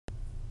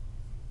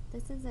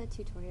This is a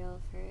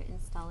tutorial for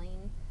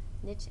installing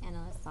Niche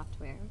Analyst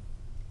software.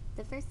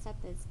 The first step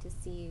is to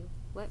see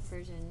what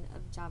version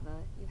of Java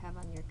you have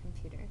on your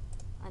computer.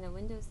 On a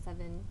Windows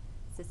 7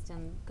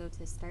 system, go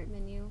to Start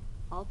menu,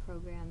 All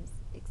Programs,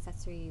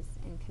 Accessories,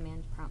 and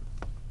Command Prompt.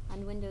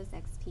 On Windows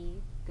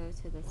XP, go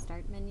to the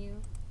Start menu,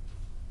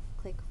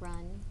 click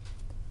Run,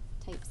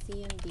 type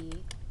CMD,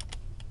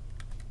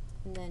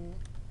 and then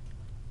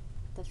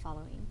the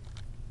following.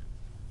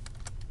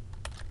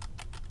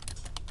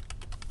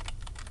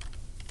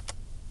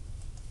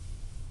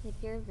 If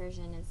your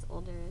version is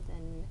older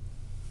than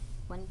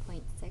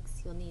 1.6,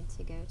 you'll need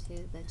to go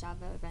to the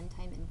Java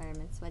Runtime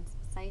Environments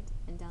website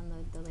and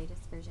download the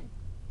latest version.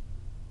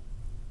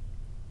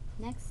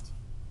 Next,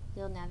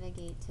 you'll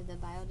navigate to the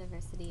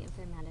Biodiversity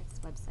Informatics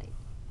website.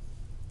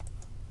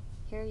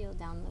 Here you'll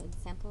download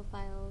sample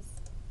files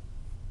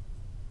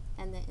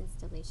and the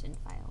installation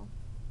file.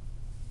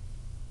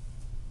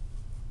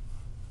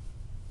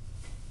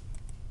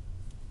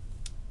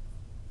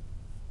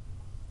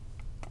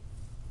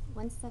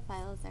 Once the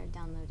files are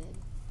downloaded,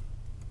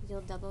 you'll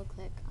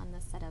double-click on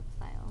the setup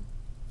file.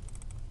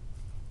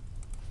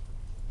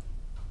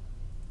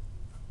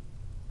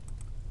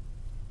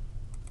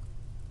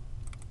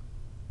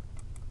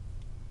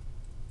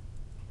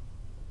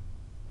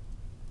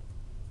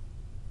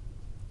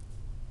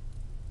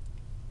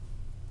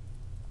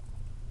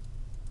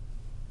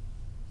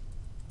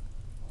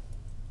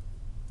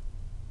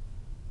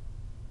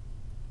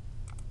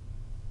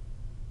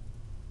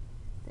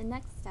 The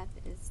next step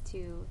is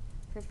to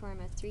perform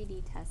a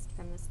 3D test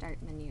from the Start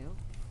menu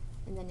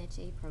in the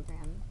NicheA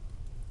program.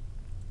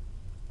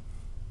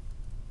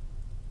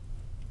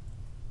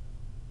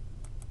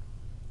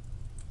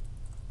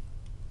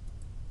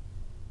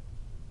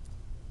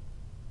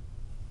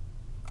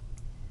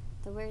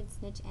 The words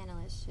Niche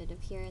Analyst should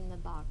appear in the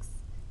box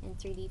in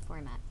 3D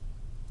format.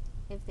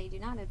 If they do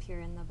not appear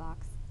in the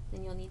box,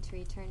 then you'll need to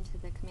return to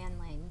the command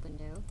line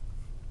window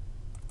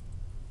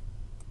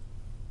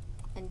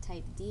and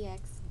type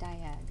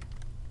dxdiag.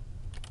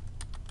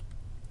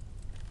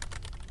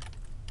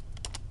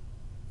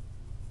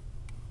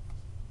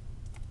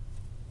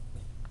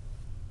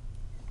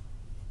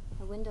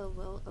 A window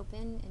will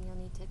open and you'll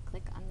need to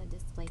click on the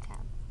Display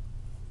tab.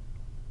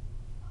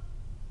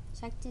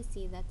 Check to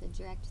see that the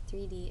direct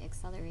 3D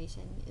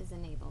acceleration is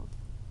enabled.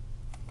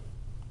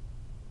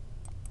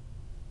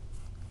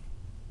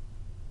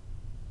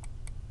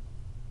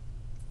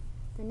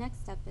 The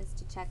next step is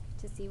to check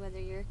to see whether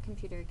your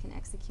computer can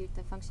execute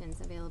the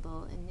functions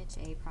available in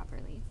NicheA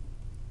properly.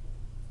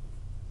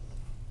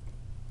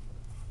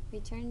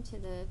 Return to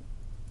the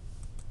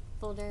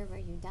folder where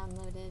you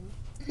downloaded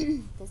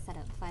the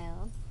setup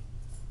file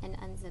and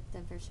unzip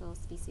the virtual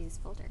species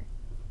folder.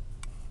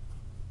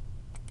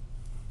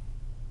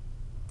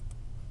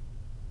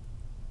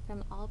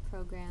 From All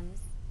Programs,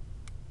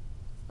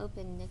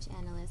 open Niche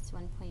Analyst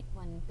 1.1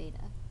 Beta.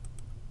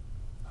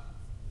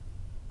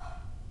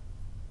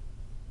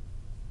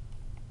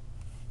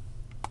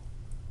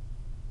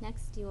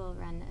 Next, you will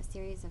run a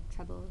series of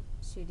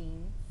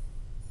troubleshooting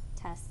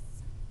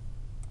tests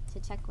to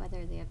check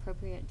whether the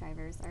appropriate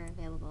drivers are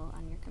available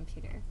on your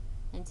computer,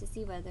 and to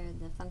see whether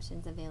the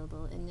functions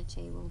available in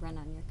NicheA will run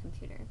on your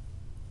computer.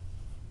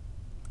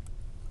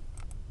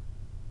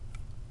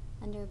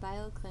 Under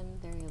BioClim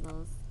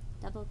variables,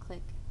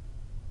 double-click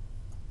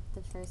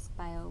the first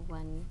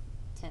Bio1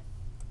 TIFF.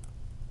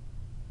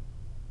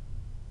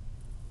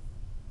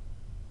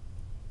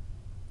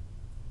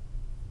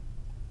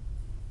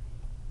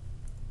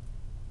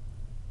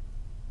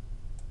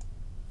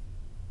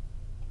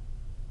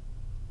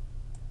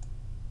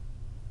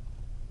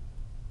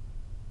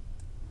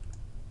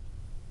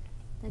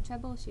 The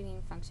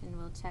troubleshooting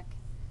function will check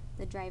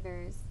the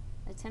drivers,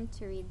 attempt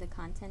to read the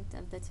content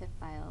of the TIFF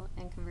file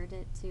and convert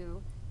it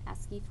to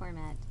ASCII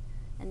format,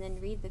 and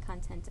then read the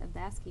content of the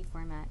ASCII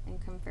format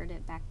and convert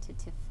it back to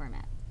TIFF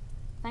format.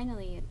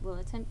 Finally, it will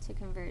attempt to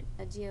convert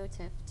a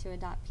GeoTIFF to a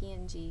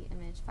 .png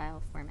image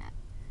file format.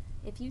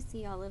 If you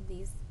see all of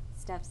these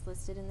steps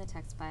listed in the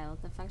text file,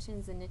 the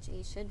functions in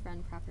NicheA should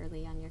run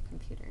properly on your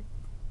computer.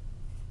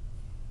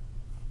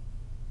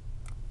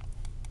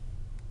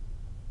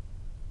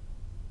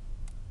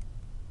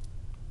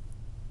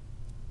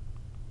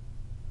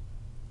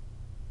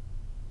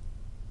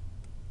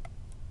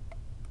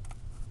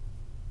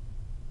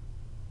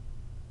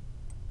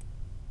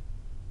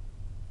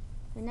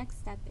 The next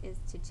step is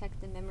to check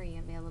the memory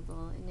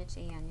available in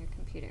NicheA on your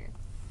computer.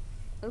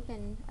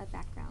 Open a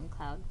background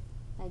cloud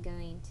by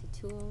going to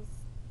Tools,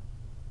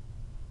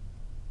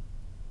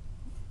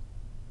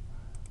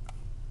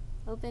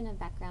 open a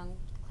background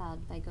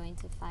cloud by going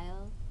to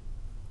File,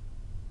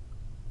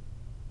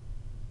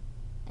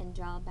 and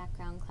draw a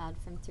background cloud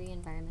from 3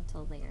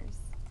 environmental layers.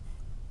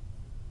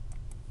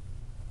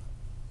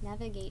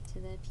 Navigate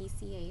to the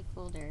PCA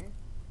folder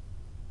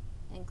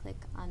and click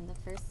on the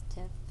first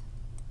TIFF,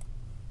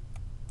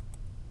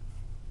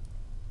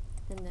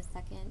 then the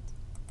second,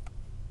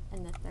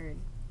 and the third.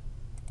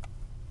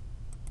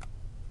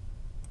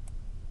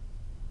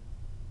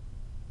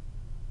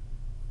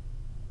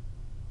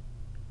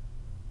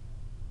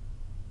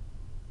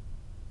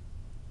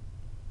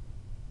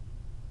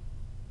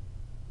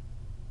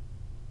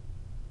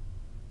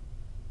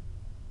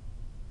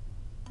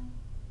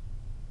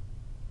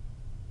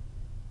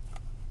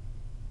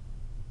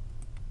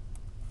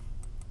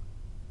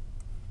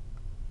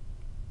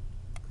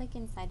 click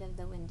inside of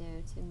the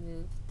window to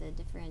move the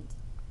different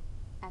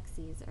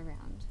axes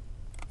around.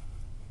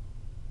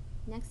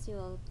 Next, you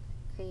will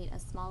create a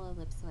small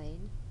ellipsoid.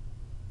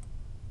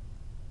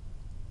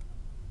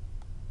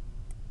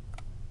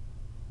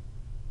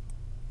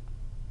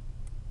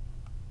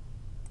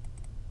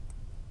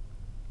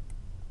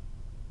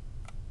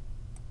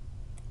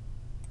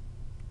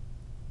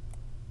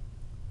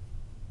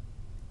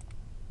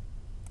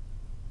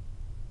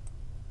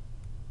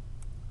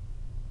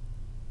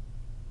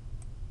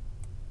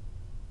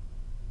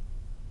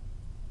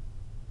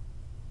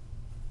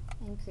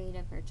 And create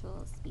a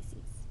virtual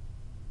species.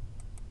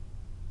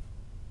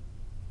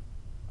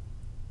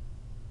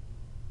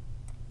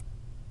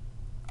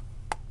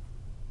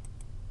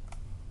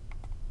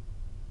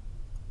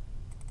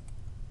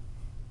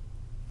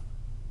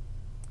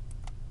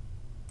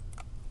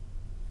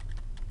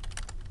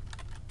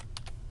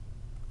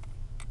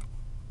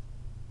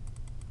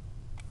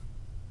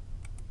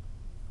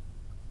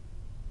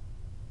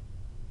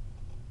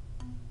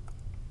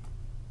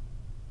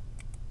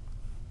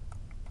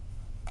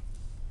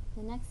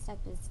 The next step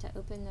is to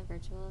open the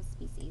virtual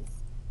species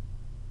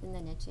in the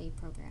NicheA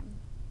program.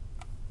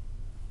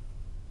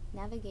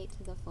 Navigate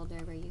to the folder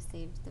where you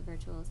saved the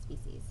virtual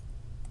species.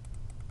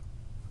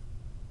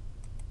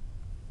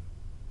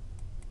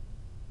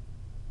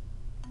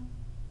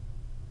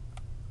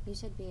 You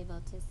should be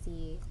able to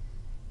see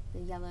the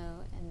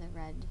yellow and the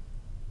red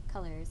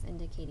colors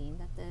indicating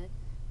that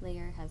the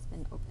layer has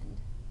been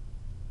opened.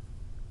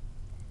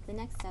 The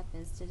next step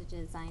is to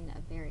design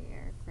a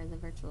barrier for the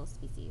virtual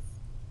species.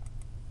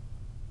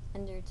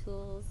 Under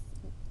Tools,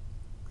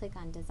 click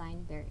on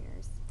Design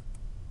Barriers.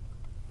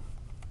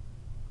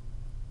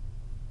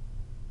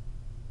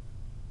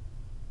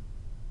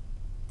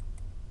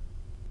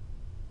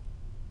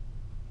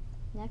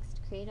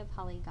 Next, create a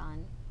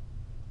polygon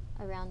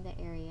around the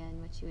area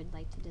in which you would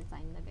like to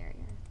design the barrier.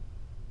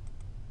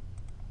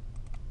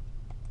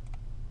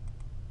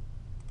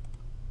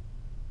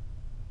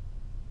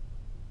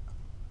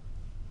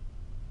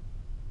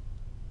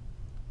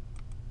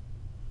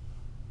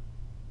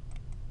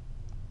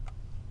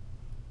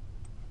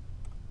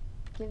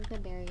 Give the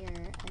barrier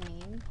a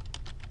name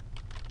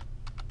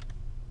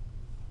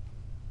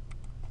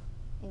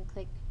and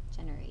click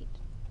Generate.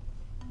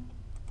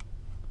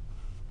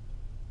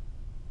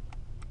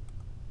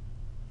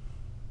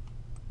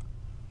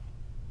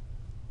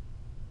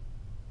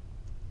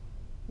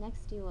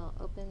 Next, you will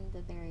open the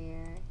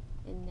barrier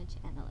in Niche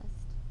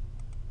Analyst.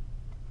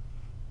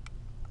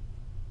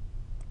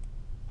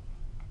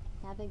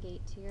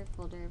 Navigate to your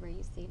folder where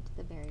you saved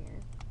the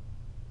barrier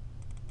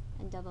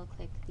and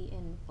double-click the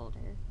In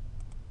folder.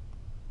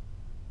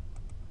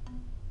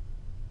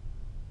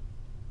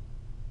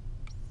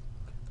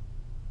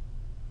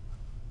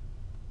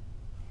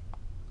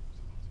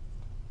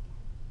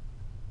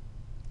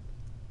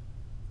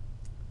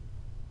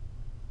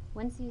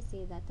 Once you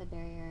see that the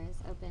barrier is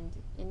opened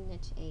in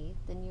NicheA,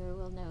 then you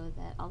will know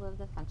that all of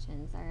the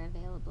functions are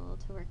available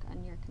to work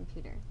on your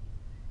computer.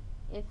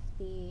 If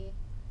the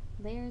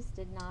layers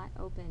did not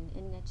open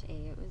in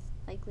NicheA, it was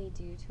likely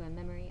due to a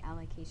memory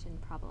allocation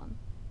problem.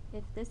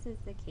 If this is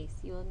the case,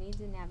 you will need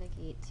to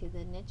navigate to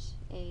the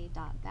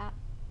nichea.bat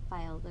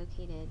file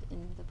located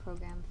in the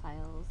Program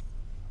Files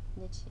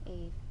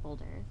NicheA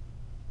folder.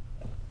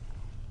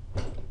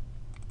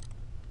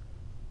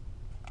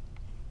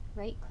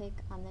 Right-click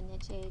on the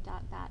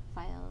nichea.bat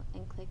file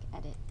and click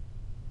Edit.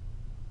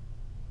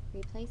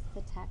 Replace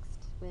the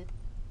text with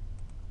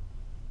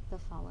the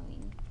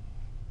following.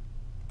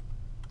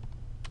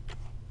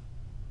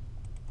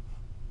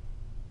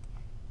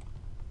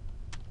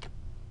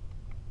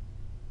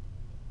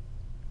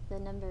 The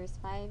numbers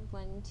 5,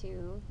 1,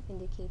 2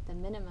 indicate the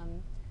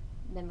minimum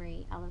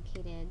memory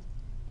allocated,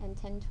 and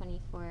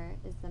 1024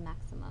 is the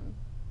maximum.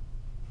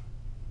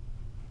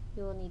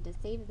 You will need to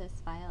save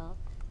this file,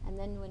 and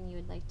then when you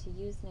would like to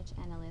use Niche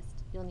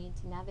Analyst, you'll need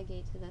to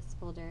navigate to this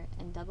folder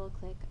and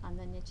double-click on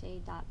the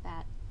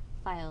nichea.bat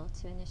file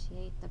to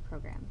initiate the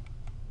program.